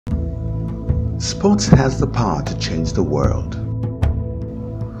Sports has the power to change the world.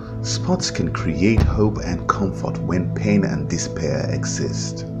 Sports can create hope and comfort when pain and despair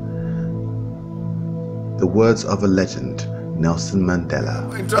exist. The words of a legend, Nelson Mandela.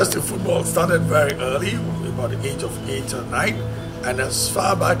 My interest in football started very early, about the age of 8 or 9, and as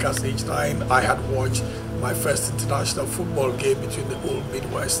far back as age 9, I had watched my first international football game between the old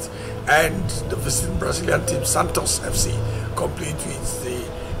Midwest and the visiting Brazilian team Santos FC, complete with the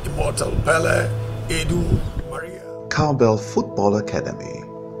immortal Pelé, Edu, Maria. Cowbell Football Academy,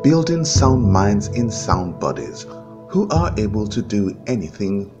 building sound minds in sound bodies who are able to do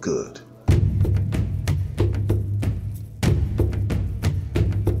anything good.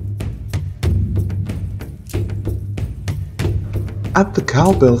 At the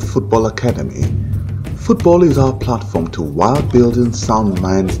Cowbell Football Academy, football is our platform to, while building sound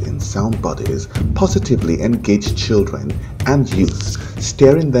minds in sound bodies, positively engage children and youths,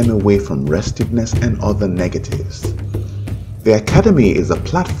 steering them away from restiveness and other negatives. The Academy is a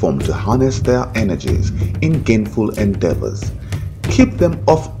platform to harness their energies in gainful endeavors, keep them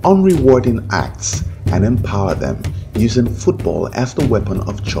off unrewarding acts, and empower them using football as the weapon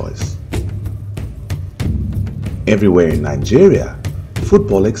of choice. Everywhere in Nigeria,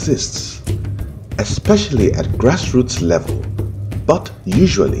 football exists, especially at grassroots level, but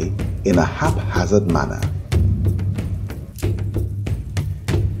usually in a haphazard manner.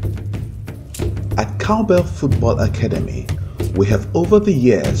 At Cowbell Football Academy, we have over the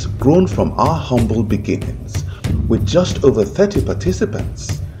years grown from our humble beginnings with just over 30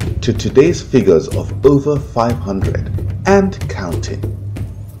 participants to today's figures of over 500 and counting.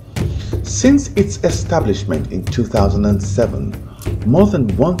 Since its establishment in 2007, more than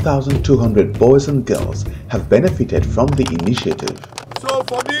 1,200 boys and girls have benefited from the initiative. So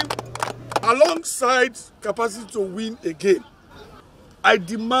for me, alongside capacity to win a game, I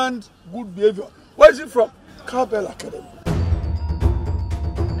demand good behavior. Where is it from? Cowbell Academy.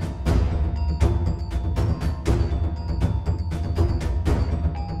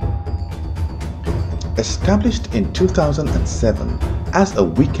 Established in 2007 as a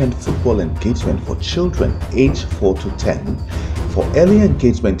weekend football engagement for children aged 4 to 10, for early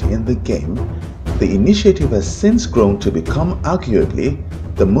engagement in the game, the initiative has since grown to become arguably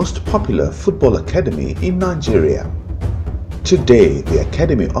the most popular football academy in Nigeria. Today, the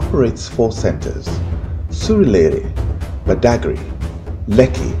academy operates 4 centers: Surulere, Badagry,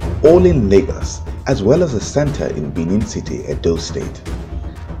 Lekki, all in Lagos, as well as a center in Benin City, Edo State.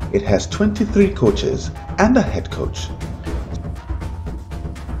 It has 23 coaches and a head coach.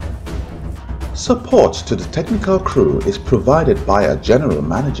 Support to the technical crew is provided by a general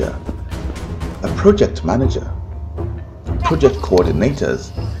manager, a project manager, project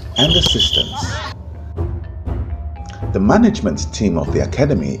coordinators, and assistants. The management team of the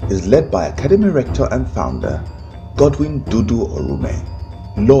academy is led by Academy Rector and Founder Godwin Dudu Orume,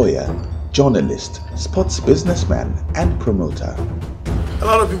 lawyer, journalist, sports businessman, and promoter. A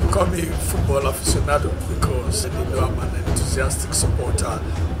lot of people call me football aficionado because they know I'm an enthusiastic supporter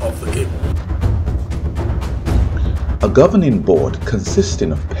of the game. A governing board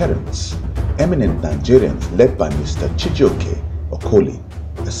consisting of parents, eminent Nigerians led by Mr. Chijioke Okoli,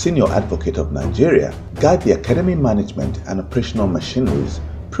 a senior advocate of Nigeria, guide the academy management and operational machineries,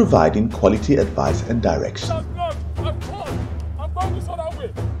 providing quality advice and direction.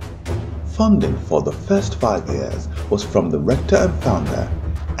 Funding for the first 5 years was from the rector and founder,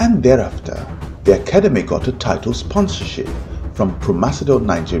 and thereafter, the academy got a title sponsorship from Promacedo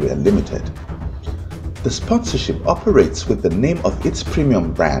Nigeria Limited. The sponsorship operates with the name of its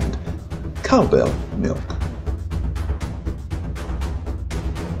premium brand, Cowbell Milk.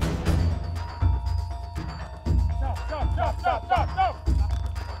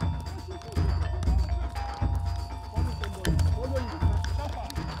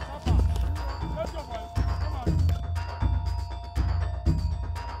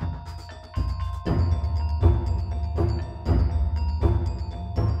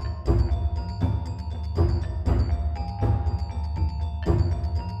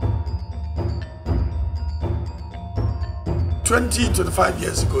 To 25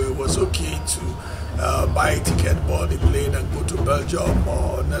 years ago, it was okay to buy a ticket, board a plane, and go to Belgium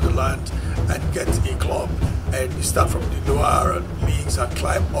or Netherlands and get a club. And you start from the lower leagues and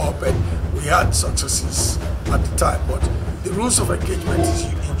climb up. And we had successes at the time, but the rules of engagement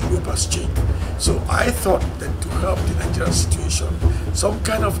in Europe has changed. So I thought that to help the Nigerian situation, some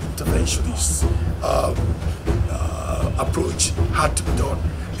kind of interventionist approach had to be done.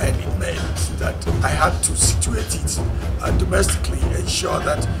 And it meant that I had to situate it domestically, ensure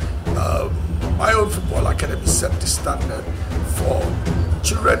that my own football academy set the standard for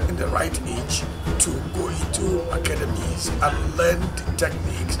children in the right age to go into academies and learn the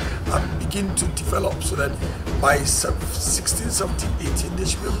techniques and begin to develop, so that by 16, 17, 18 they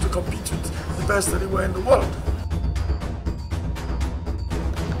should be able to compete with the best anywhere in the world.